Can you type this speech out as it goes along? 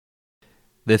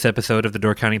This episode of the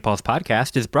Door County Pulse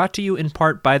podcast is brought to you in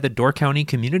part by the Door County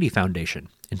Community Foundation,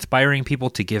 inspiring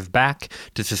people to give back,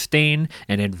 to sustain,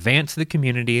 and advance the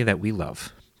community that we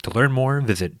love. To learn more,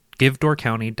 visit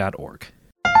givedoorcounty.org.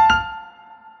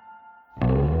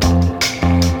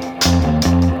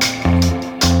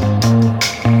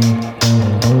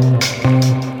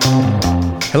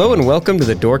 Hello and welcome to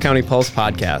the Door County Pulse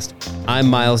podcast. I'm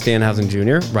Miles Danhausen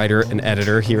Jr., writer and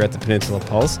editor here at the Peninsula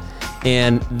Pulse.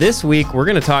 And this week, we're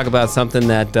going to talk about something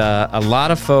that a lot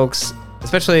of folks,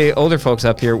 especially older folks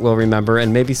up here, will remember,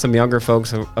 and maybe some younger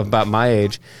folks about my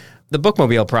age, the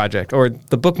Bookmobile project, or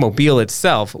the Bookmobile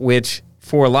itself, which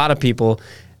for a lot of people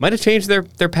might have changed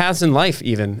their paths in life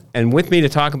even. And with me to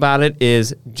talk about it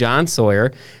is John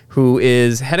Sawyer, who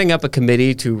is heading up a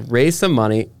committee to raise some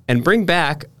money and bring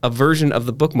back a version of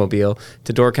the Bookmobile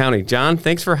to Door County. John,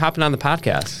 thanks for hopping on the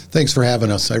podcast. Thanks for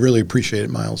having us. I really appreciate it,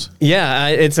 Miles. Yeah,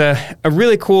 it's a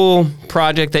really cool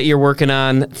project that you're working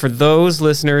on. For those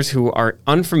listeners who are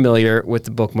unfamiliar with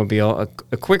the Bookmobile,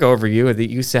 a quick overview that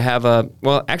used to have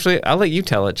actually, I'll let you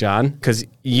tell it, John, because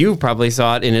you probably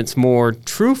saw it in its more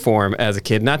true form as a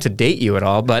kid, not to date you at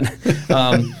all, but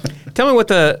tell me what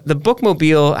the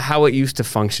Bookmobile, how it used to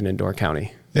function in Door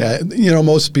County. Yeah,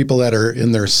 most people that are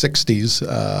in their 60s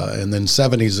and then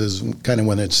 70s is kind of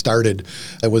when it started.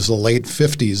 It was the late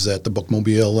 50s that the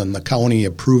Bookmobile and the county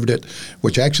approved it,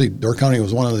 which actually Door County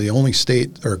was one of the only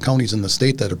state or counties in the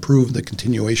state that approved the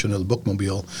continuation of the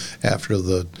Bookmobile after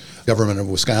the government of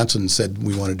Wisconsin said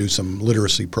we want to do some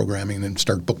literacy programming and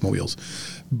start Bookmobiles.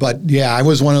 But yeah, I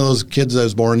was one of those kids that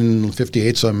was born in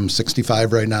 58, so I'm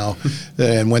 65 right now,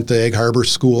 and went to Egg Harbor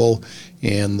School.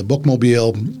 And the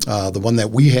Bookmobile, the one that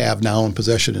we have now in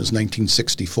possession is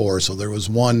 1964. So there was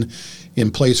one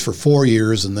in place for 4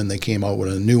 years, and then they came out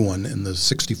with a new one. And the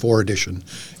 64 edition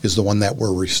is the one that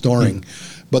we're restoring.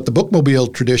 But the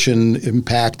Bookmobile tradition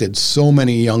impacted so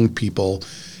many young people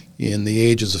in the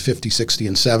ages of 50, 60,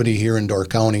 and 70 here in Door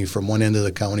County, from one end of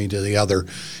the county to the other.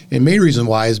 And main reason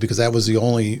why is because that was the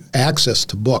only access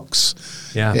to books.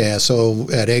 Yeah. So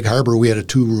at Egg Harbor, we had a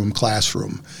 2-room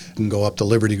classroom. You can go up to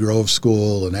Liberty Grove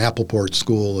School and Appleport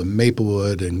School and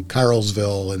Maplewood and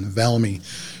Carlsville and Valmy.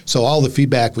 So all the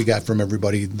feedback we got from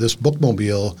everybody, this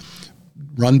Bookmobile,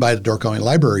 run by the Door County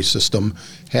Library System,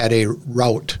 had a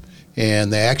route.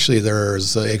 And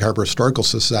there's the Egg Harbor Historical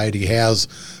Society has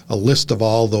a list of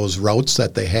all those routes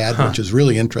that they had, which is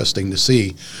really interesting to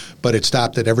see. But it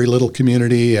stopped at every little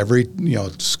community, every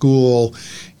school,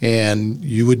 and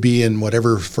you would be in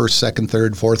whatever first, second,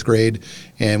 third, fourth grade.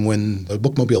 And when the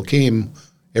Bookmobile came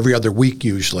every other week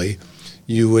usually,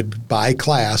 you would, by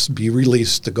class, be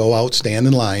released to go out, stand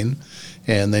in line,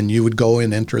 and then you would go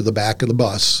and enter the back of the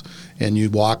bus, and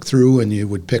you'd walk through and you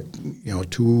would pick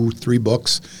 2, 3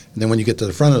 books. And then when you get to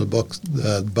the front of the book,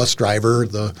 the bus driver,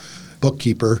 the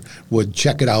bookkeeper, would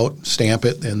check it out, stamp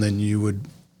it, and then you would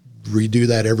redo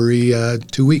that every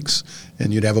 2 weeks,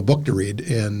 and you'd have a book to read.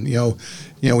 And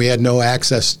we had no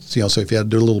access, so if you had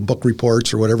to do little book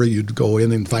reports or whatever, you'd go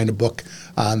in and find a book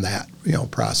on that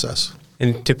process.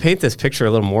 And to paint this picture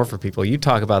a little more for people, you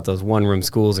talk about those 1-room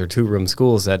schools or 2-room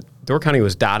schools that Door County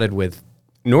was dotted with.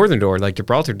 Northern Door, like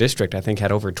Gibraltar District, I think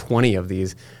had over 20 of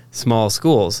these small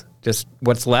schools. Just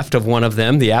what's left of one of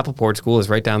them, the Appleport School, is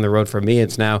right down the road from me.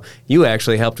 It's now, you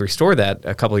actually helped restore that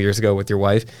a couple of years ago with your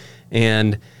wife.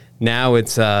 And now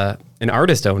it's an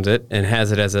artist owns it and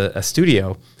has it as a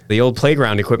studio. The old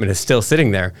playground equipment is still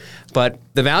sitting there. But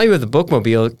the value of the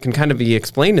Bookmobile can kind of be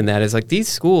explained in that is like these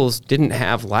schools didn't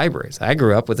have libraries. I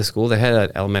grew up with a school that had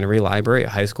an elementary library, a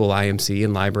high school IMC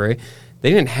and library. They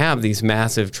didn't have these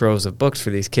massive troves of books for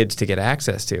these kids to get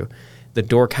access to. The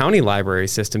Door County library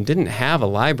system didn't have a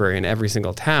library in every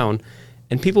single town,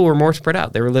 and people were more spread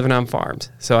out. They were living on farms.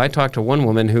 So I talked to one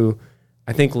woman who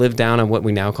I think lived down on what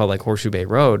we now call like Horseshoe Bay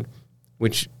Road,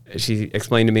 which she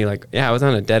explained to me like, yeah, I was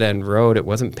on a dead-end road. It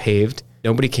wasn't paved.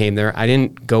 Nobody came there. I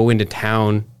didn't go into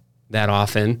town that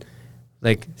often.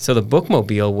 So the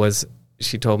Bookmobile was,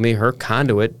 she told me, her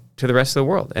conduit to the rest of the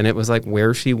world. And it was like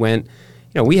where she went.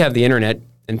 We have the internet,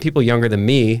 and people younger than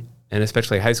me, and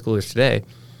especially high schoolers today,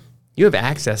 you have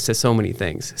access to so many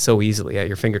things so easily at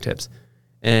your fingertips.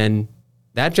 And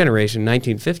that generation,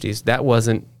 1950s, that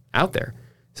wasn't out there.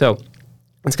 So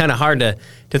it's kind of hard to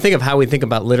think of how we think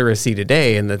about literacy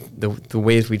today and the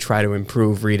ways we try to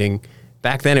improve reading.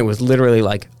 Back then, it was literally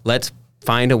like, let's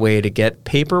find a way to get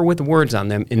paper with words on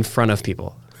them in front of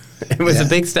people. It was a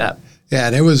big step. Yeah,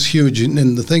 and it was huge.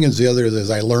 And the thing is, the other is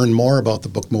I learned more about the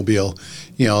Bookmobile.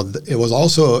 It was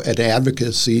also an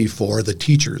advocacy for the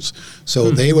teachers. So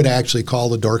they would actually call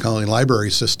the Door County Library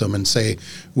System and say,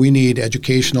 we need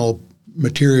educational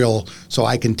material so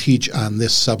I can teach on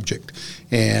this subject.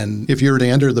 And if you were to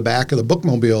enter the back of the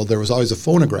Bookmobile, there was always a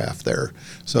phonograph there.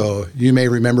 So you may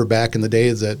remember back in the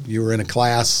days that you were in a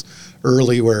class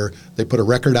early where they put a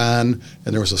record on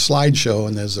and there was a slideshow,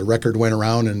 and as the record went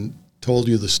around and told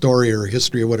you the story or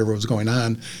history or whatever was going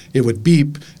on, it would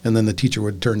beep, and then the teacher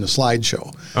would turn the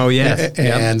slideshow. Oh, yes.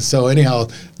 And so anyhow,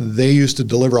 they used to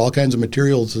deliver all kinds of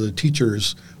materials to the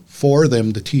teachers for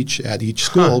them to teach at each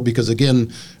school, because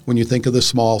again, when you think of the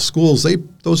small schools,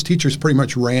 those teachers pretty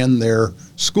much ran their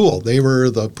school. They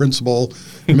were the principal,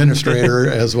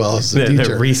 administrator, as well as the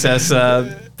teacher. The recess,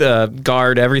 the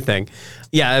guard, everything.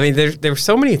 Yeah, I mean, there were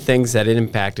so many things that it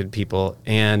impacted people.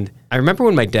 And I remember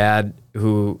when my dad,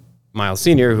 Miles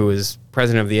Sr., who was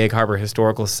president of the Egg Harbor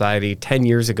Historical Society 10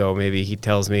 years ago, maybe, he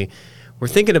tells me, we're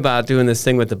thinking about doing this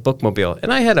thing with the Bookmobile.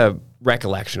 And I had a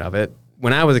recollection of it.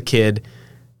 When I was a kid,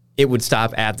 it would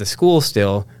stop at the school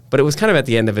still, but it was kind of at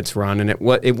the end of its run, and it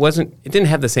didn't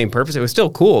have the same purpose. It was still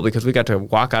cool because we got to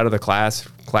walk out of the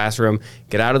classroom,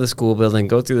 get out of the school building,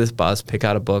 go through this bus, pick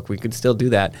out a book. We could still do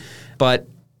that. But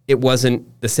it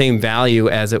wasn't the same value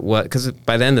as it was, because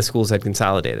by then the schools had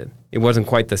consolidated. It wasn't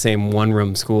quite the same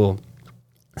one-room school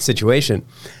situation.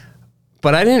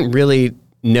 But I didn't really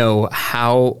know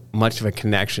how much of a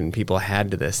connection people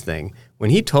had to this thing. When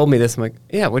he told me this, I'm like,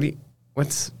 yeah,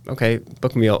 okay,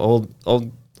 Bookmobile,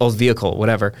 old vehicle,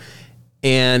 whatever.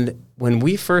 And when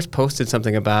we first posted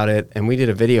something about it and we did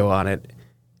a video on it,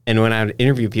 and when I would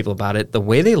interview people about it, the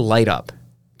way they light up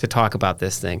to talk about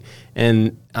this thing.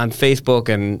 And on Facebook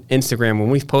and Instagram, when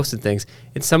we've posted things,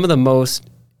 it's some of the most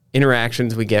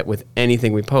interactions we get with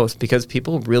anything we post, because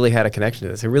people really had a connection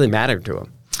to this. It really mattered to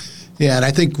them. Yeah, and I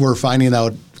think we're finding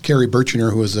out, Carrie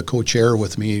Birchinger, who is the co-chair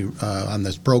with me on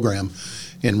this program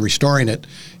in restoring it,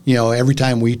 every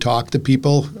time we talk to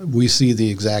people, we see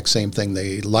the exact same thing.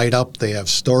 They light up, they have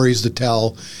stories to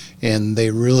tell, and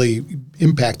they really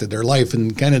impacted their life.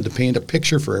 And kind of to paint a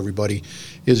picture for everybody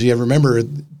is, you remember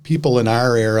people in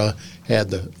our era had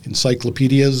the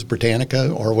Encyclopedias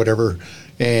Britannica or whatever,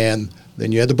 and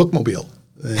then you had the Bookmobile,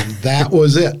 and that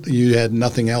was it. You had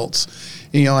nothing else.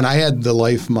 And I had the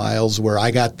life, Miles, where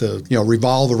I got to,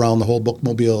 revolve around the whole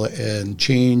Bookmobile and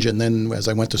change. And then as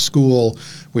I went to school,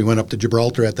 we went up to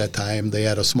Gibraltar at that time. They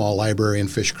had a small library in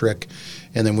Fish Creek.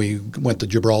 And then we went to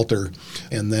Gibraltar.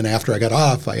 And then after I got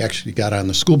off, I actually got on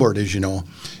the school board, as you know.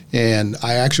 And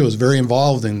I actually was very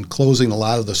involved in closing a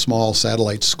lot of the small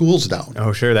satellite schools down.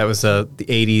 Oh, sure. That was the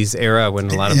 80s era when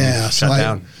a lot of them shut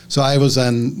down. So I was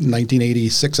on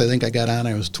 1986, I think I got on.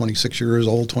 I was 26 years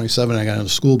old, 27, I got on the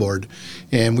school board.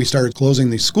 And we started closing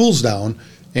these schools down.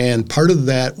 And part of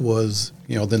that was,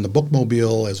 then the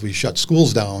Bookmobile, as we shut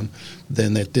schools down,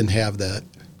 then it didn't have that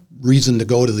reason to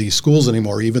go to these schools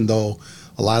anymore, even though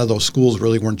a lot of those schools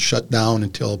really weren't shut down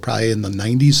until probably in the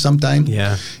 90s sometime.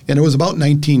 Yeah. And it was about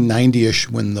 1990-ish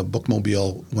when the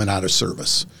Bookmobile went out of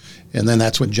service. And then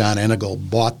that's when John Enigal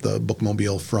bought the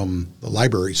Bookmobile from the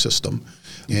library system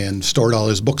and stored all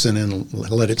his books in and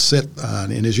let it sit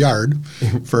in his yard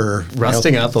for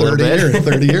rusting up a little bit.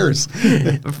 30 years.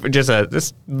 Just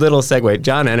this little segue.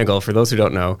 John Enigal, for those who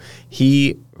don't know,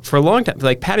 he, for a long time,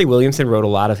 like Patty Williamson wrote a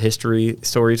lot of history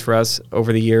stories for us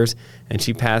over the years, and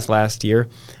she passed last year.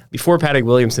 Before Patty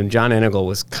Williamson, John Enigal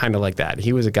was kind of like that.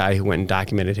 He was a guy who went and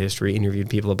documented history, interviewed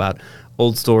people about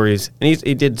old stories, and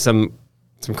he did some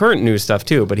current news stuff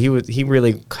too, but he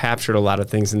really captured a lot of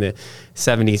things in the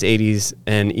 70s, 80s,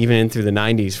 and even in through the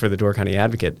 90s for the Door County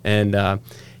Advocate. And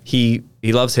he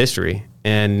loves history,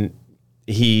 and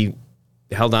he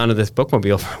held on to this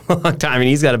Bookmobile for a long time, and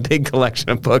he's got a big collection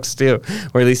of books too,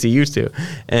 or at least he used to.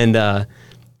 And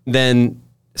then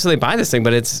so they buy this thing,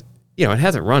 but it's it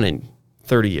hasn't run in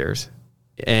 30 years.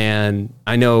 And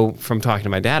I know from talking to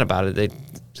my dad about it,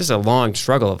 just a long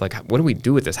struggle of like, what do we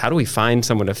do with this? How do we find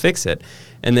someone to fix it?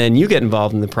 And then you get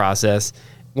involved in the process.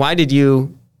 Why did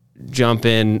you jump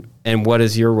in, and what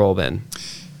has your role been?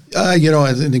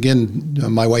 And again,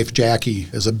 my wife Jackie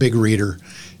is a big reader.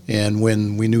 And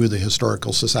when we knew the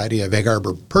Historical Society of Egg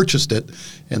Harbor purchased it,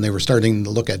 and they were starting to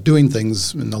look at doing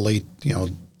things in the late,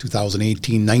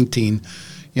 2018, 19,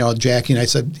 Jackie and I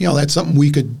said, that's something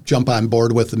we could jump on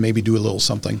board with and maybe do a little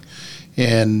something.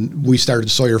 And we started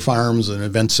Sawyer Farms, an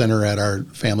event center at our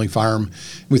family farm.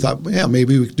 We thought,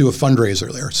 maybe we could do a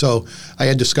fundraiser there. So I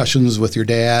had discussions with your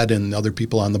dad and other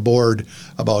people on the board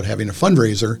about having a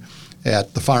fundraiser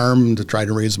at the farm to try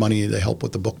to raise money to help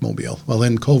with the Bookmobile. Well,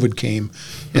 then COVID came,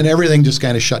 and everything just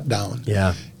kind of shut down.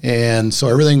 Yeah. And so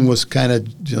everything was kind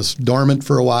of just dormant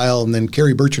for a while, and then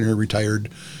Carrie Birchinger retired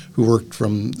who worked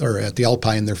at the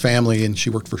Alpine, their family, and she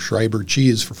worked for Schreiber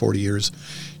Cheese for 40 years.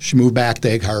 She moved back to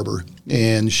Egg Harbor,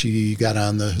 and she got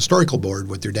on the historical board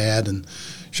with her dad and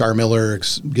Char Miller,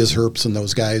 Giz Herps, and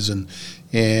those guys,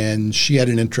 and she had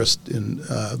an interest in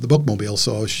the Bookmobile.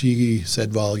 So she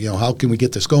said, well, how can we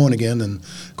get this going again? And,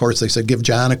 of course, they said, give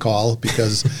John a call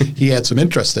because he had some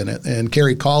interest in it. And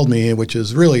Carrie called me, which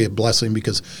is really a blessing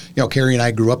because, Carrie and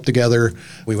I grew up together.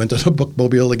 We went to the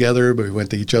Bookmobile together, but we went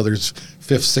to each other's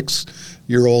 5th,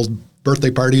 6-year-old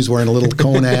birthday parties wearing a little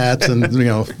cone hats and,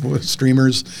 with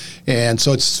streamers. And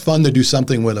so it's fun to do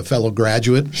something with a fellow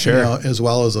graduate, sure, as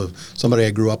well as somebody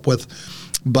I grew up with.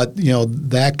 But,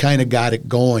 that kind of got it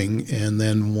going. And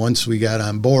then once we got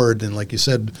on board, and like you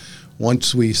said,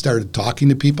 once we started talking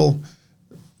to people,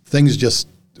 things just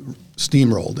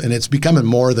steamrolled. And it's becoming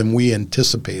more than we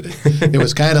anticipated. It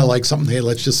was kind of like something, hey,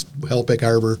 let's just help Egg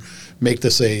Harbor make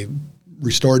this a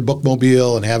restored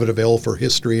Bookmobile and have it available for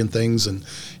history and things. And,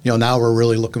 now we're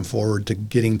really looking forward to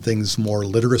getting things more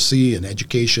literacy and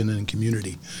education and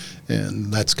community.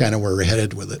 And that's kind of where we're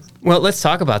headed with it. Well, let's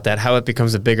talk about that, how it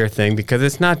becomes a bigger thing, because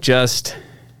it's not just,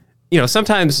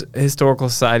 sometimes historical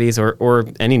societies or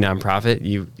any nonprofit,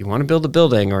 you want to build a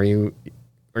building or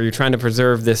you're trying to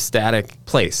preserve this static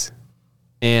place.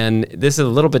 And this is a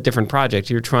little bit different project.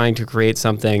 You're trying to create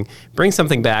something, bring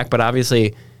something back, but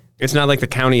obviously it's not like the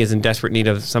county is in desperate need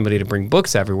of somebody to bring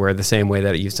books everywhere the same way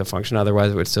that it used to function.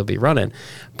 Otherwise, it would still be running.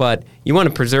 But you want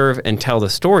to preserve and tell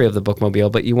the story of the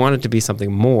Bookmobile, but you want it to be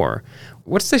something more.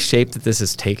 What's the shape that this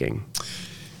is taking?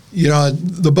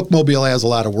 The Bookmobile has a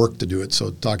lot of work to do it.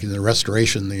 So talking to the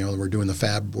restoration, we're doing the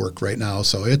fab work right now.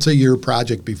 So it's a year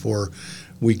project before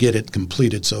we get it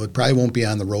completed. So it probably won't be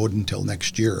on the road until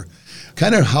next year.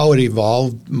 Kind of how it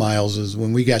evolved, Miles, is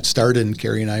when we got started and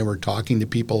Carrie and I were talking to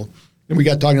people, and we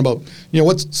got talking about,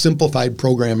 what simplified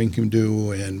programming can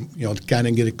do and, to kind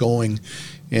of get it going.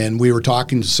 And we were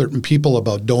talking to certain people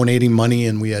about donating money.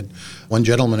 And we had one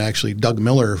gentleman, actually, Doug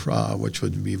Miller, which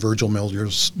would be Virgil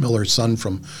Miller's son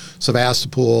from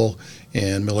Sevastopol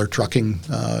and Miller Trucking,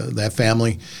 that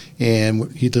family.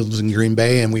 And he lives in Green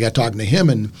Bay. And we got talking to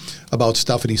him about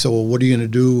stuff. And he said, well, what are you going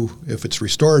to do if it's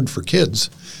restored for kids?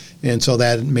 And so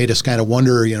that made us kind of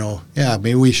wonder,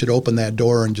 maybe we should open that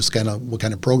door and just what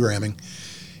kind of programming.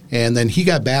 And then he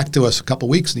got back to us a couple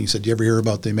weeks and he said, do you ever hear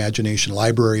about the Imagination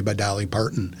Library by Dolly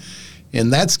Parton?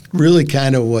 And that's really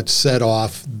kind of what set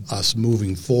off us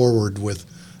moving forward with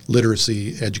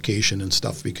literacy education and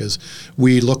stuff, because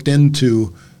we looked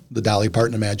into the Dolly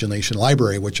Parton Imagination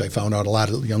Library, which I found out a lot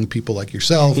of young people like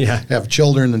yourself have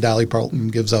children, and Dolly Parton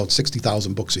gives out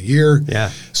 60,000 books a year.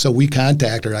 Yeah. So I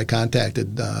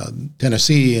contacted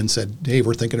Tennessee and said, hey,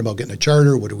 we're thinking about getting a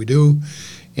charter. What do we do?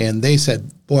 And they said,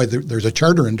 boy, there's a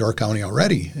charter in Door County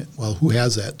already. Well, who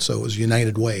has that? So it was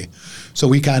United Way. So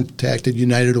we contacted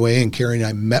United Way, and Carrie and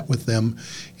I met with them,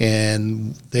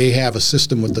 and they have a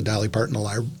system with the Dolly Parton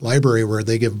Library where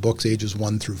they give books ages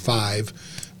 1 through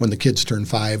 5. When the kids turn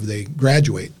 5, they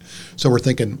graduate. So we're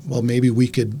thinking, well, maybe we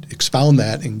could expound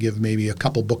that and give maybe a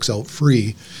couple books out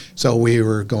free. So we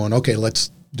were going, okay,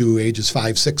 let's do ages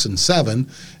 5, 6, and 7,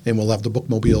 and we'll have the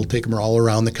Bookmobile take them all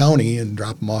around the county and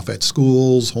drop them off at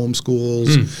schools, home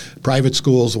schools, private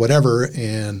schools, whatever.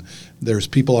 And there's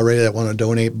people already that want to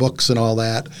donate books and all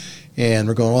that. And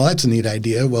we're going, well, that's a neat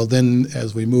idea. Well, then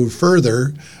as we move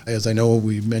further, as I know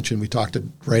we mentioned, we talked to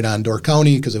right on Door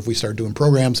County, because if we start doing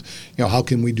programs, how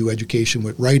can we do education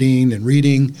with writing and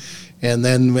reading? And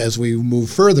then as we move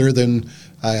further, then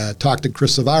I talked to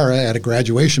Chris Savara at a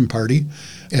graduation party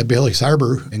at Bailey's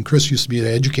Harbor. And Chris used to be an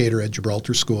educator at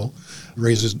Gibraltar School,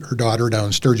 raises her daughter down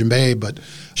in Sturgeon Bay, but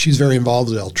she's very involved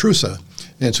at Altrusa.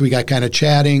 And so we got kind of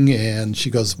chatting, and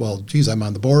she goes, well, geez, I'm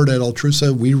on the board at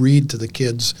Altrusa. We read to the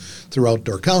kids throughout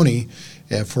Door County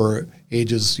for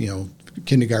ages,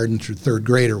 kindergarten through 3rd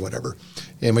grade or whatever.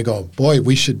 And we go, boy,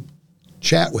 we should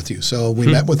chat with you. So we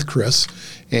met with Chris,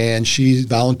 and she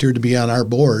volunteered to be on our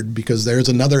board, because there's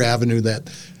another avenue that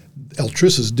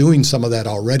Altrusa is doing some of that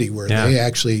already, where they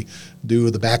actually do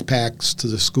the backpacks to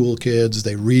the school kids.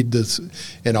 They read this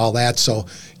and all that. So,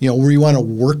 we want to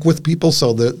work with people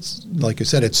so that, like I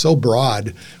said, it's so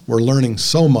broad. We're learning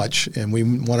so much, and we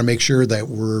want to make sure that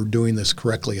we're doing this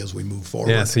correctly as we move forward.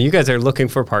 Yeah, so you guys are looking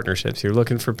for partnerships. You're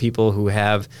looking for people who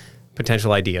have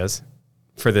potential ideas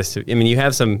for this. You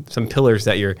have some pillars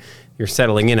that you're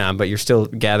settling in on, but you're still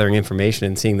gathering information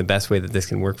and seeing the best way that this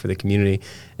can work for the community.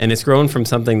 And it's grown from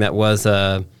something that was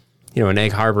an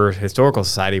Egg Harbor Historical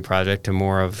Society project to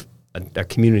more of a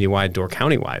community-wide, Door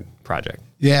County-wide project.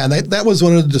 Yeah, and that was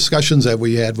one of the discussions that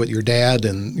we had with your dad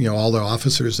and all the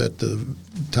officers at the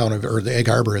the Egg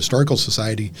Harbor Historical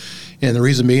Society. And the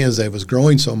reason being is that it was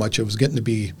growing so much, it was getting to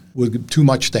be too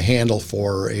much to handle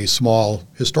for a small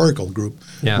historical group.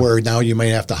 Yeah. Where now you might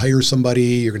have to hire somebody,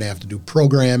 you're going to have to do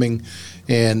programming.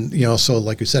 And, so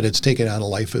like we said, it's taken on a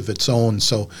life of its own.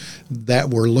 So that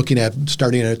we're looking at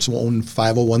starting its own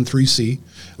 501(c).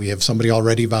 We have somebody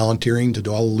already volunteering to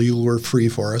do all the legal work free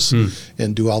for us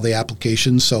and do all the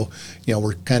applications. So,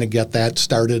 we're kind of get that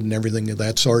started and everything of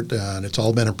that sort. And it's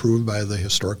all been approved by the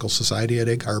Historical Society at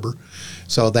Egg Harbor.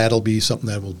 So that'll be something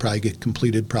that will probably get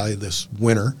completed probably this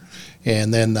winter.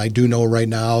 And then I do know right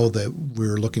now that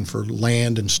we're looking for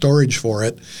land and storage for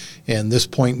it. And this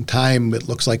point in time, it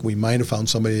looks like we might have found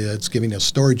somebody that's giving us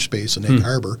storage space in Egg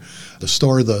Harbor to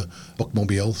store the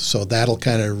Bookmobile. So that'll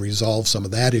kind of resolve some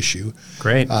of that issue.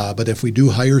 Great. But if we do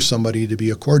hire somebody to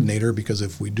be a coordinator, because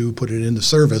if we do put it into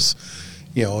service,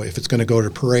 if it's going to go to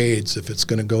parades, if it's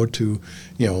going to go to,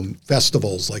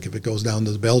 festivals, like if it goes down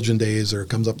to the Belgian Days or it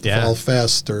comes up to Fall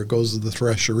Fest or it goes to the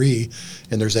Thresherie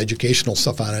and there's educational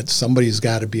stuff on it, somebody's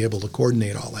got to be able to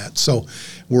coordinate all that. So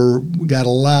we got a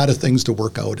lot of things to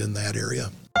work out in that area.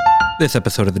 This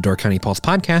episode of the Door County Pulse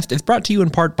podcast is brought to you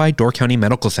in part by Door County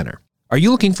Medical Center. Are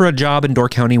you looking for a job in Door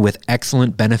County with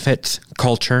excellent benefits,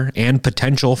 culture, and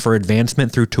potential for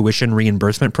advancement through tuition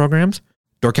reimbursement programs?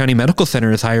 Door County Medical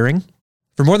Center is hiring.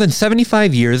 For more than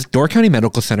 75 years, Door County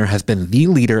Medical Center has been the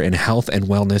leader in health and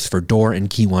wellness for Door and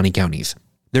Kewaunee counties.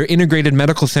 Their integrated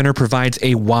medical center provides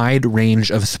a wide range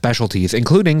of specialties,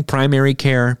 including primary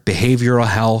care, behavioral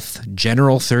health,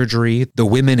 general surgery, the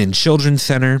Women and Children's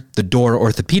Center, the Door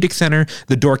Orthopedic Center,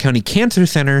 the Door County Cancer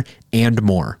Center, and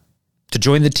more. To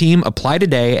join the team, apply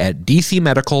today at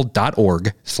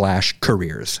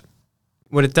dcmedical.org/careers.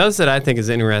 What it does that I think is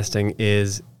interesting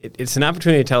is it's an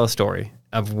opportunity to tell a story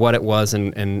of what it was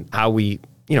and how we,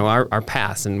 our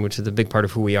past, and which is a big part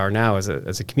of who we are now as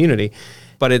a community.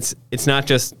 But it's not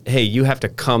just, hey, you have to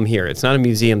come here. It's not a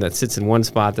museum that sits in one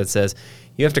spot that says,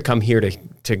 you have to come here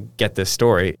to get this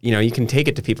story. You can take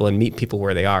it to people and meet people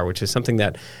where they are, which is something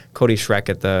that Cody Schreck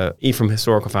at the Ephraim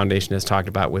Historical Foundation has talked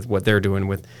about with what they're doing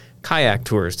with kayak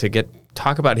tours to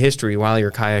talk about history while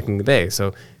you're kayaking the bay.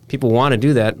 So people want to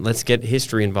do that. Let's get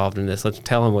history involved in this. Let's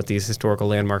tell them what these historical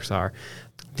landmarks are.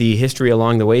 The history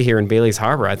along the way here in Bailey's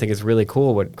Harbor, I think, is really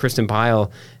cool. What Kristen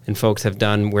Pyle and folks have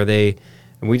done where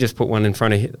and we just put one in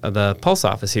front of the Pulse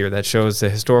office here that shows the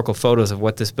historical photos of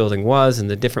what this building was and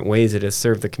the different ways it has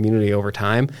served the community over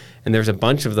time. And there's a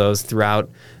bunch of those throughout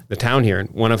the town here.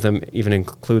 And one of them even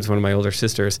includes one of my older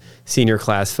sister's senior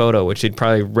class photo, which she'd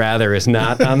probably rather is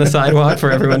not on the sidewalk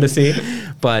for everyone to see.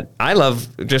 But I love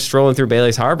just strolling through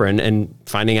Bailey's Harbor and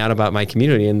finding out about my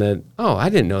community and I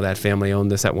didn't know that family owned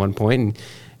this at one point. And,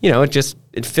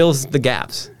 it fills the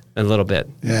gaps a little bit.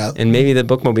 Yeah. And maybe the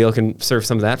Bookmobile can serve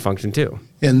some of that function too.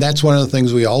 And that's one of the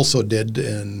things we also did,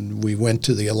 and we went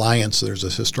to the Alliance. There's a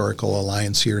historical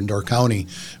alliance here in Door County,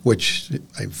 which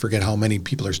I forget how many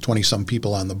people, there's 20-some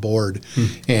people on the board.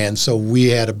 And so we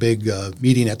had a big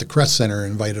meeting at the Crest Center,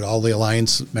 invited all the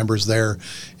Alliance members there,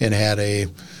 and had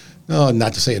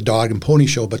not to say a dog and pony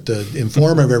show, but to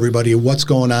inform everybody what's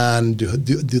going on. Do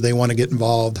they want to get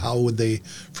involved? How would they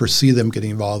foresee them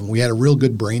getting involved? And we had a real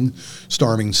good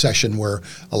brainstorming session where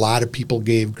a lot of people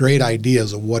gave great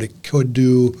ideas of what it could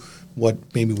do, what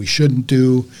maybe we shouldn't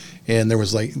do. And there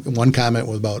was one comment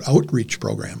was about outreach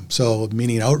program. So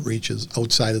meaning outreach is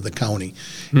outside of the county.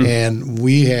 And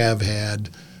we have had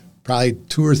probably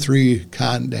 2 or 3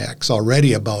 contacts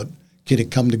already about, can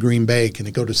it come to Green Bay? Can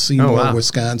it go to Seymour,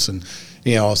 Wisconsin?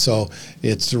 So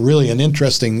it's really an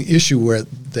interesting issue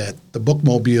that the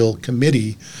Bookmobile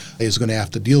Committee is going to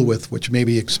have to deal with, which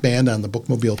maybe expand on the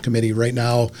Bookmobile Committee. Right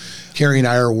now, Carrie and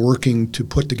I are working to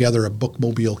put together a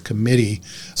Bookmobile Committee.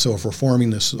 So if we're forming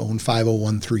this own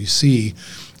 501(c),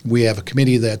 we have a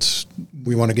committee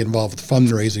we want to get involved with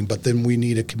fundraising, but then we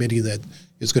need a committee that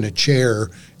is going to chair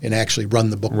and actually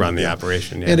run the Bookmobile. Run the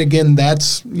operation, yeah. And again,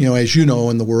 that's, as you know,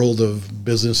 in the world of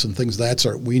business and things of that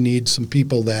sort, we need some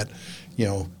people that,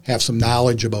 have some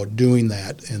knowledge about doing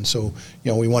that. And so,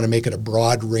 we want to make it a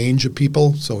broad range of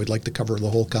people. So we'd like to cover the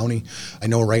whole county. I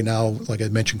know right now, like I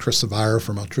mentioned, Chris Savara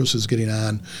from Altrusa is getting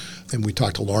on. And we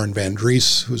talked to Lauren Van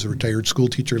Dries, who's a retired school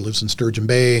teacher, lives in Sturgeon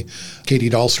Bay.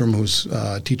 Katie Dahlstrom, who's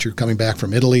a teacher coming back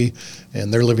from Italy,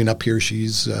 and they're living up here.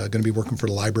 She's going to be working for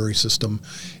the library system.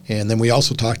 And then we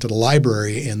also talked to the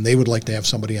library, and they would like to have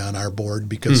somebody on our board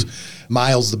because,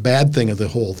 Miles, the bad thing of the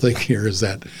whole thing here is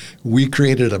that we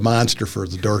created a monster for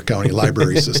the Door County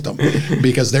library system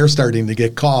because they're starting to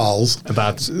get calls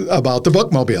about the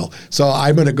Bookmobile. So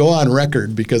I'm going to go on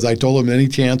record because I told them any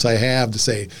chance I have to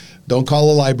say, don't call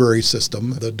the library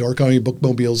system. The Door County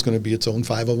Bookmobile is going to be its own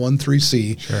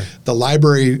 501(c)(3). Sure. The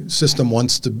library system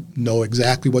wants to know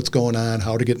exactly what's going on,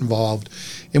 how to get involved.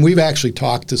 And we've actually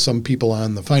talked to some people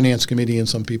on the finance committee and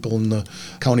some people in the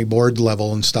county board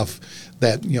level and stuff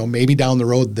that, maybe down the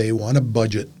road they want to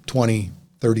budget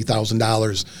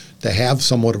 $20,000-$30,000 to have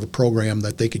somewhat of a program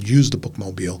that they could use the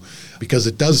Bookmobile, because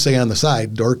it does say on the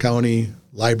side, Door County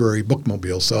Library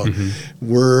Bookmobile. So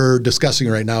we're discussing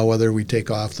right now whether we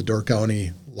take off the Door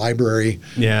County Library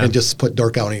and just put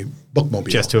Door County Bookmobile.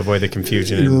 Just to avoid the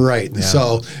confusion. Right. Yeah.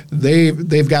 So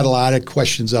they've got a lot of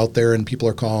questions out there and people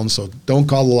are calling. So don't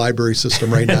call the library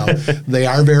system right now. They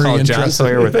are very interested. Call John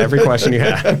Sawyer with every question you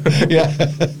have.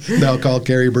 No, call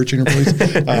Carrie Birchinger,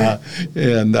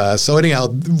 please. So anyhow,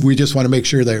 we just want to make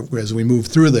sure that as we move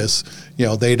through this,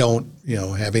 they don't,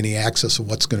 have any access of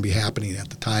what's going to be happening at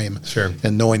the time. Sure.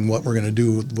 And knowing what we're going to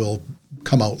do will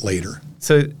come out later.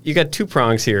 So you got two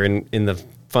prongs here in the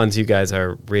funds you guys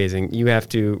are raising. You have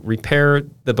to repair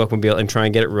the Bookmobile and try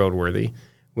and get it roadworthy,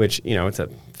 which, it's a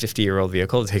 50-year-old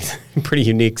vehicle. It takes a pretty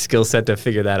unique skill set to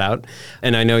figure that out.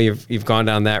 And I know you've gone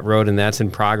down that road and that's in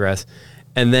progress.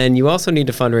 And then you also need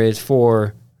to fundraise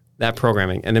for that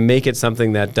programming and to make it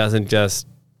something that doesn't just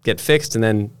get fixed and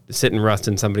then sit and rust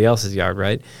in somebody else's yard,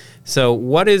 right? So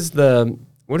what is the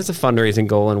fundraising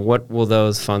goal and what will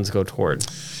those funds go toward?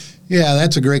 Yeah,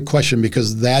 that's a great question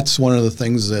because that's one of the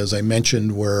things, as I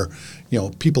mentioned, where,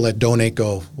 people that donate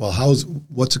go, well,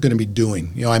 what's it going to be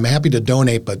doing? I'm happy to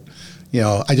donate, but,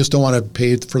 I just don't want to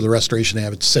pay for the restoration and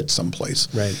have it sit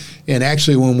someplace. Right. And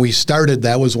actually, when we started,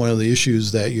 that was one of the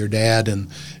issues that your dad and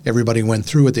everybody went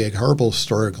through at the Egg Harbor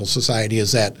Historical Society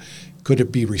is that could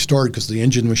it be restored because the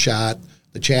engine was shot,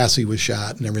 the chassis was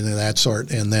shot, and everything of that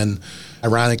sort. And then,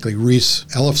 ironically, Reese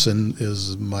Ellefson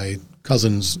is my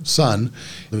cousin's son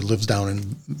who lives down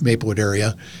in Maplewood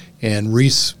area. And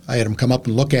Reese, I had him come up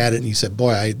and look at it, and he said,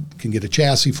 boy, I can get a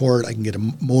chassis for it. I can get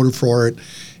a motor for it.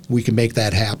 We can make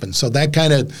that happen. So that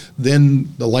kind of, then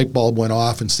the light bulb went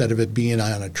off. Instead of it being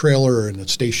on a trailer or in a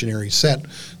stationary set,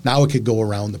 now it could go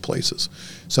around the places.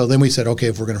 So then we said, okay,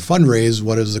 if we're going to fundraise,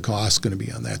 what is the cost going to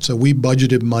be on that? So we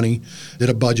budgeted money, did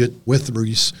a budget with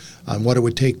Reese on what it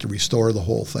would take to restore the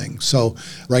whole thing. So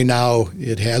right now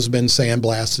it has been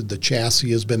sandblasted. The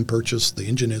chassis has been purchased. The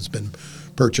engine has been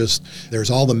purchased. There's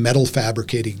all the metal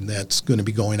fabricating that's going to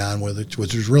be going on with it,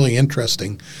 which is really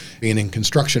interesting, being in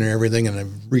construction and everything, and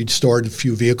I've restored a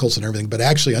few vehicles and everything, but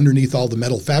actually underneath all the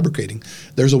metal fabricating,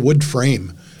 there's a wood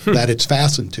frame that it's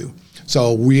fastened to.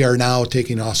 So we are now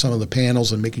taking off some of the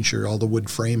panels and making sure all the wood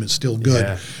frame is still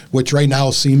good, which right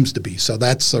now seems to be. So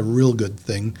that's a real good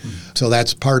thing. So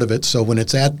that's part of it. So when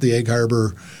it's at the Egg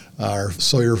Harbor, our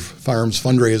Sawyer Farms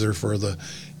fundraiser for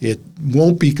it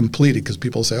won't be completed because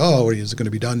people say, oh, is it going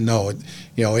to be done? No.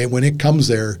 When it comes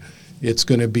there, it's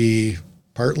going to be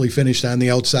partly finished on the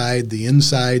outside. The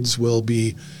insides will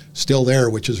be still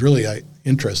there, which is really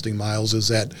interesting, Miles, is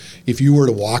that if you were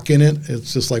to walk in it,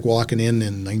 it's just like walking in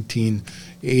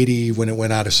 1980 when it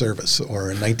went out of service,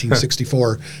 or in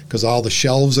 1964, because all the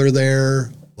shelves are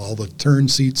there, all the turn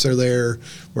seats are there,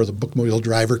 where the Bookmobile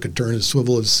driver could turn and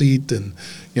swivel his seat, and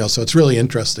so it's really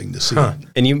interesting to see.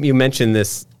 And you mentioned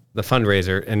the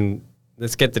fundraiser, and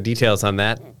let's get the details on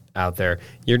that out there.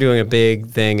 You're doing a big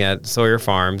thing at Sawyer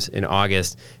Farms in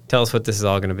August. Tell us what this is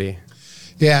all going to be.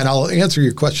 Yeah, and I'll answer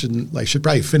your question. I should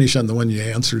probably finish on the one you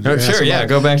answered. Oh, sure, yeah.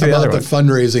 Go back to the other one. About the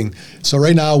fundraising. So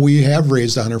right now we have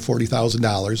raised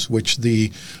 $140,000, which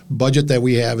the budget that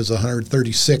we have is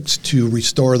 $136,000 to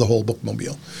restore the whole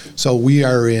Bookmobile. So we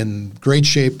are in great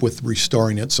shape with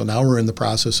restoring it. So now we're in the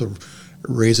process of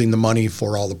raising the money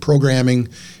for all the programming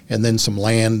and then some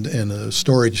land and a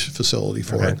storage facility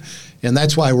for it. And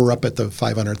that's why we're up at the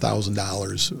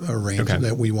 $500,000 range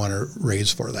that we want to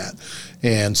raise for that.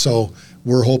 And so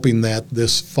we're hoping that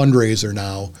this fundraiser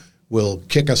now will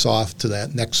kick us off to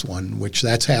that next one, which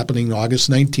that's happening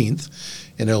August 19th.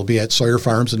 And it'll be at Sawyer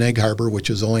Farms in Egg Harbor, which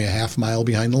is only a half mile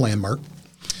behind the landmark.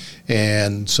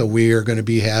 And so we are going to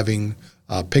be having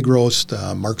pig roast.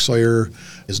 Mark Sawyer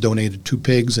has donated 2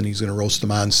 pigs, and he's going to roast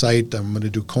them on site. I'm going to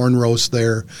do corn roast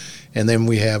there. And then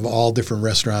we have all different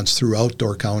restaurants throughout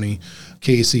Door County,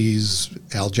 Casey's,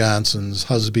 Al Johnson's,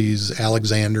 Husby's,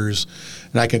 Alexander's,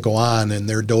 and I could go on, and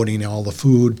they're donating all the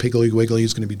food. Piggly Wiggly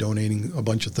is going to be donating a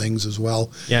bunch of things as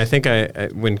well. Yeah, I think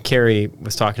when Carrie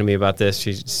was talking to me about this,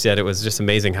 she said it was just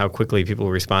amazing how quickly people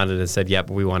responded and said, yep,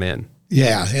 we want in.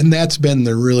 Yeah, and that's been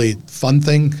the really fun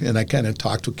thing, and I kind of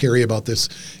talked with Carrie about this.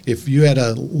 If you had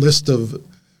a list of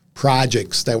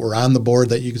projects that were on the board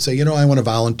that you could say, I want to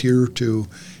volunteer to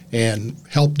and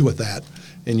helped with that.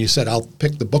 And you said, I'll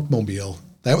pick the Bookmobile.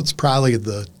 That was probably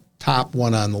the top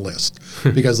one on the list.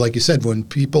 Because like you said, when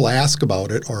people ask about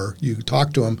it or you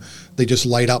talk to them, they just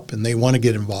light up and they want to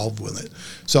get involved with it.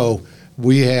 So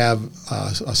we have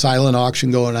a silent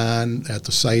auction going on at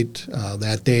the site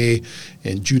that day,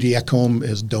 and Judy Ekholm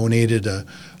has donated a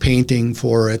painting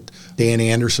for it. Dan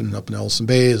Anderson up in Ellison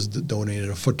Bay has donated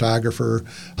a photographer.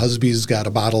 Husby's got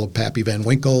a bottle of Pappy Van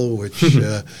Winkle, which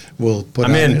we'll put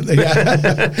I'm on. in.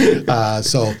 Yeah.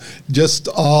 So just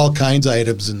all kinds of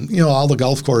items, and all the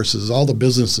golf courses, all the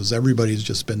businesses, everybody's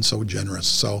just been so generous.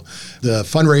 So the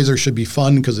fundraiser should be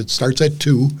fun because it starts at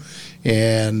 2:00.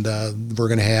 And we're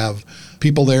going to have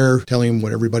people there telling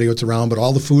what's around, but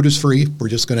all the food is free. We're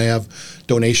just going to have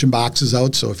donation boxes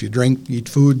out. So if you eat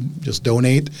food, just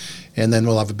donate. And then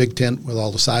we'll have a big tent with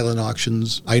all the silent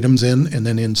auctions items in. And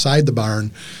then inside the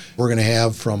barn, we're going to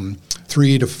have from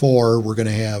 3 to 4, we're going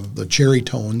to have the Cherry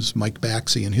Tones, Mike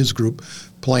Baxey and his group,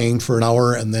 playing for an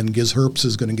hour, and then Giz Herbst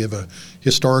is going to give a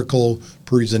historical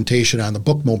presentation on the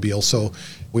Bookmobile. So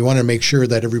we want to make sure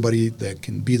that everybody that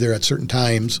can be there at certain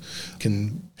times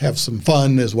can have some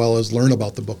fun as well as learn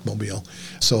about the Bookmobile.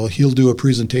 So he'll do a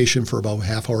presentation for about a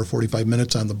half hour, 45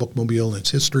 minutes on the Bookmobile and its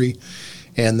history.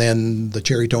 And then the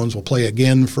Cherry Tones will play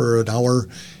again for an hour.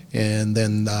 And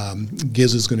then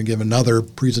Giz is going to give another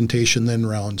presentation then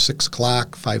around 6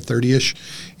 o'clock, 5:30ish.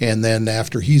 And then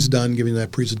after he's done giving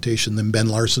that presentation, then Ben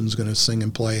Larson's going to sing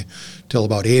and play till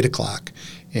about 8 o'clock.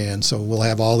 And so we'll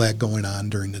have all that going on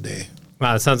during the day.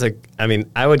 Wow, it sounds like,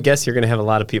 I would guess you're going to have a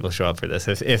lot of people show up for this.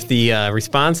 If the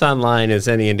response online is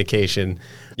any indication,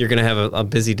 you're going to have a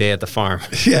busy day at the farm.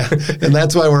 Yeah, and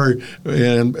that's why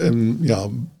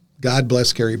God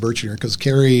bless Carrie Birchinger, because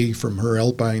Carrie, from her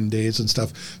Alpine days and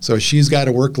stuff, so she's got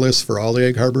a work list for all the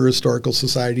Egg Harbor Historical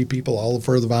Society people, all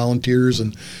for the volunteers,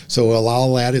 and so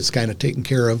all that is kind of taken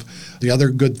care of. The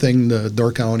other good thing, the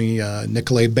Door County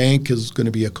Nicolay Bank is going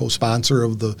to be a co-sponsor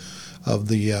of the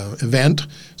event,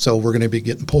 so we're going to be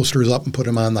getting posters up and put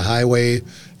them on the highway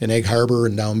in Egg Harbor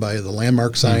and down by the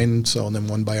landmark sign, so and then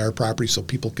one by our property, so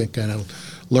people can kind of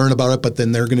learn about it. But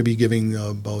then they're going to be giving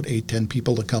about 8-10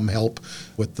 people to come help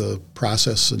with the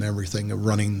process and everything of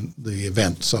running the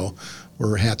event. So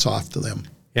we're hats off to them.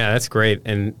 Yeah, that's great.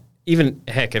 And even,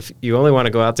 heck, if you only want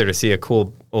to go out there to see a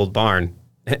cool old barn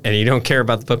and you don't care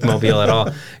about the Bookmobile at all,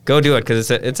 go do it,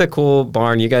 because it's a cool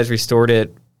barn. You guys restored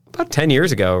it about 10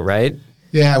 years ago, right?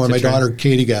 Yeah, when my daughter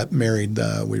Katie got married,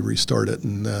 we restored it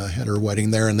and had her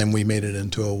wedding there, and then we made it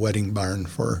into a wedding barn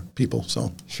for people.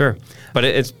 So sure, but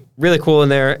it's really cool in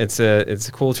there. It's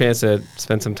a cool chance to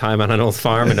spend some time on an old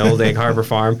farm, an old Egg Harbor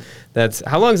farm.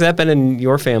 How long has that been in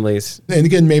your families? And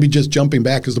again, maybe just jumping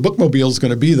back, because the Bookmobile is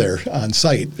going to be there on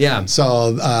site. Yeah.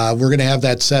 So we're going to have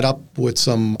that set up with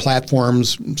some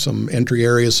platforms, some entry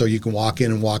areas, so you can walk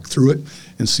in and walk through it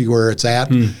and see where it's at.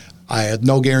 I have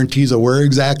no guarantees of where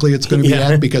exactly it's going to be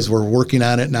at, because we're working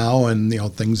on it now, and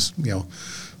things,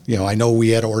 I know we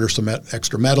had to order some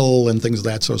extra metal and things of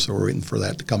that sort, so we're waiting for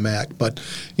that to come back. But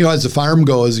as the farm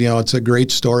goes, it's a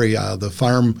great story. The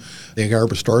farm, the Egg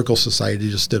Harbor Historical Society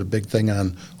just did a big thing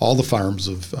on all the farms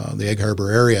of the Egg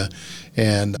Harbor area,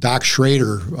 and Doc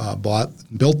Schrader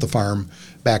built the farm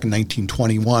back in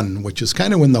 1921, which is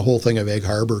kind of when the whole thing of Egg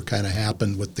Harbor kind of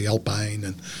happened with the Alpine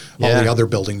and all the other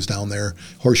buildings down there,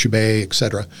 Horseshoe Bay, et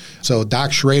cetera. So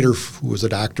Doc Schrader, who was a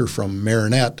doctor from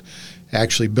Marinette,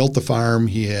 actually built the farm.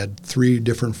 He had 3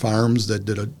 different farms that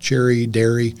did a cherry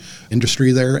dairy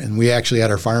industry there, and we actually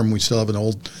had our farm. We still have an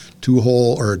old 2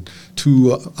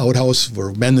 outhouse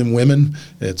for men and women.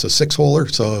 It's a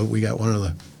 6-holer, so we got one of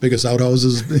the biggest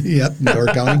outhouses yet in Door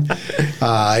County.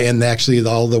 And actually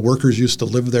all the workers used to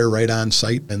live there right on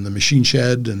site, and the machine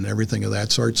shed and everything of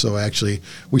that sort. So actually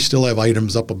we still have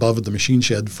items up above the machine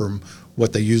shed from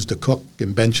what they used to cook,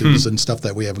 and benches and stuff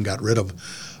that we haven't got rid of.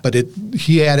 But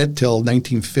he had it till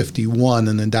 1951,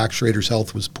 and then Doc Schrader's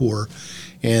health was poor.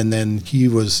 And then he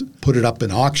put it up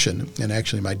in auction. And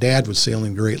actually my dad was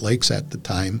sailing the Great Lakes at the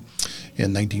time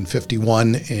in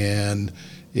 1951, and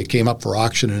it came up for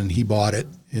auction, and he bought it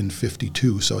in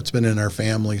 52. So it's been in our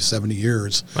family 70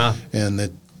 years. Wow. And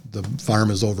the farm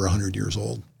is over 100 years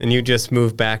old. And you just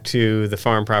moved back to the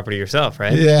farm property yourself,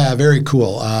 right? Yeah, very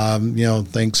cool.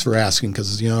 Thanks for asking,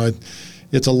 because,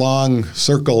 it's a long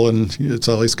circle, and it's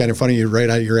always kind of funny. You write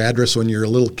out your address when you're a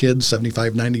little kid,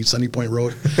 7590 Sunny Point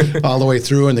Road, all the way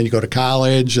through, and then you go to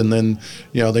college, and then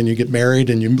then you get married,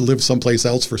 and you live someplace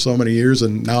else for so many years.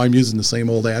 And now I'm using the same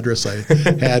old address I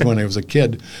had when I was a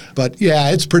kid. But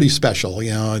yeah, it's pretty special,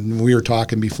 And we were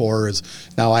talking before, is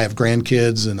now I have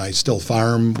grandkids, and I still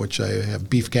farm, which I have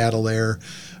beef cattle there,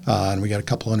 and we got a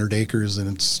couple hundred acres,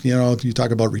 and it's you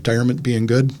talk about retirement being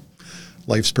good.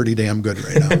 Life's pretty damn good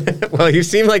right now. Well, you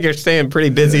seem like you're staying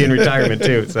pretty busy in retirement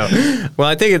too. So, well,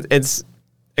 I think it's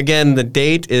again, the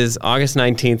date is August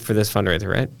 19th for this fundraiser,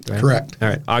 right? Correct. All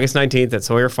right, August 19th at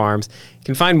Sawyer Farms. You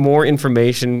can find more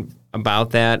information about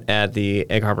that at the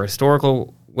Egg Harbor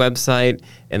Historical website,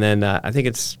 and then I think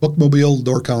it's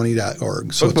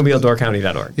bookmobiledoorcounty.org. So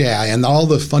bookmobiledoorcounty.org. Yeah, and all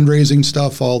the fundraising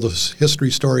stuff, all the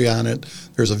history story on it.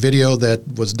 There's a video that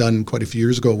was done quite a few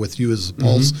years ago with you as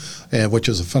Pulse, which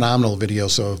is a phenomenal video.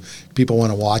 So if people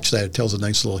want to watch that, it tells a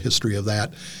nice little history of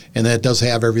that. And that does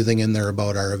have everything in there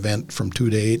about our event from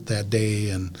 2 to 8 that day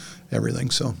and everything.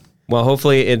 So. Well,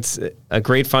 hopefully it's a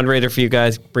great fundraiser for you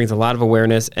guys, brings a lot of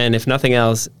awareness, and if nothing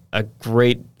else, a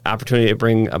great opportunity to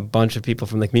bring a bunch of people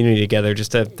from the community together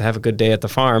just to have a good day at the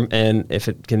farm. And if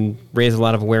it can raise a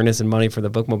lot of awareness and money for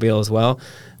the Bookmobile as well,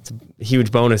 it's a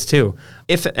huge bonus too.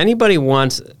 If anybody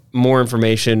wants more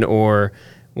information or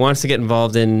wants to get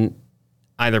involved in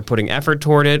either putting effort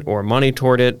toward it or money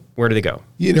toward it, where do they go?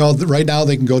 Right now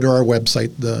they can go to our website,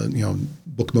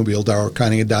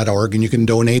 bookmobile.org, and you can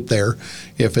donate there.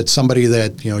 If it's somebody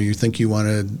that you think you want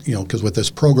to, because with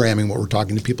this programming, what we're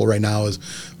talking to people right now is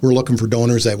we're looking for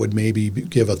donors that would maybe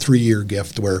give a 3-year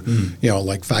gift where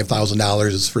like $5,000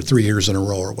 is for 3 years in a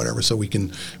row or whatever, so we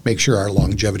can make sure our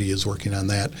longevity is working on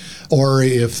that. Or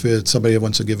if it's somebody that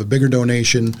wants to give a bigger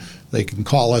donation, they can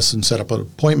call us and set up an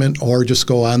appointment, or just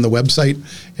go on the website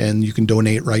and you can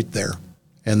donate right there.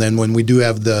 And then when we do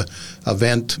have the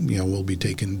event, we'll be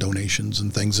taking donations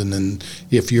and things. And then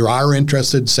if you are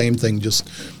interested, same thing, just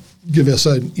give us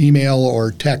an email or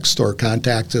text or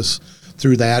contact us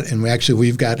through that. And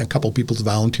we've got a couple people to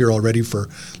volunteer already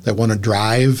that want to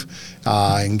drive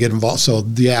and get involved. So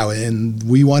yeah, and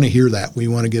we want to hear that. We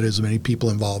want to get as many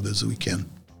people involved as we can.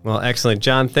 Well, excellent.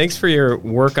 John, thanks for your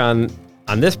work on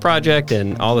this project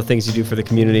and all the things you do for the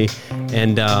community.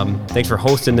 And thanks for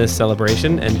hosting this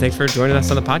celebration, and thanks for joining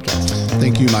us on the podcast.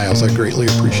 Thank you, Miles. I greatly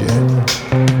appreciate it.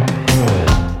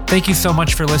 Thank you so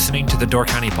much for listening to the Door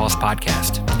County Pulse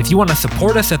podcast. If you want to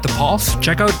support us at the Pulse,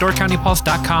 check out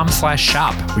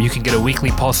doorcountypulse.com/shop, where you can get a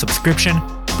weekly Pulse subscription,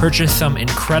 purchase some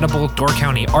incredible Door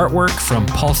County artwork from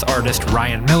Pulse artist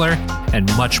Ryan Miller,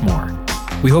 and much more.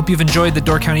 We hope you've enjoyed the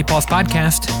Door County Pulse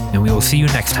podcast, and we will see you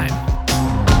next time.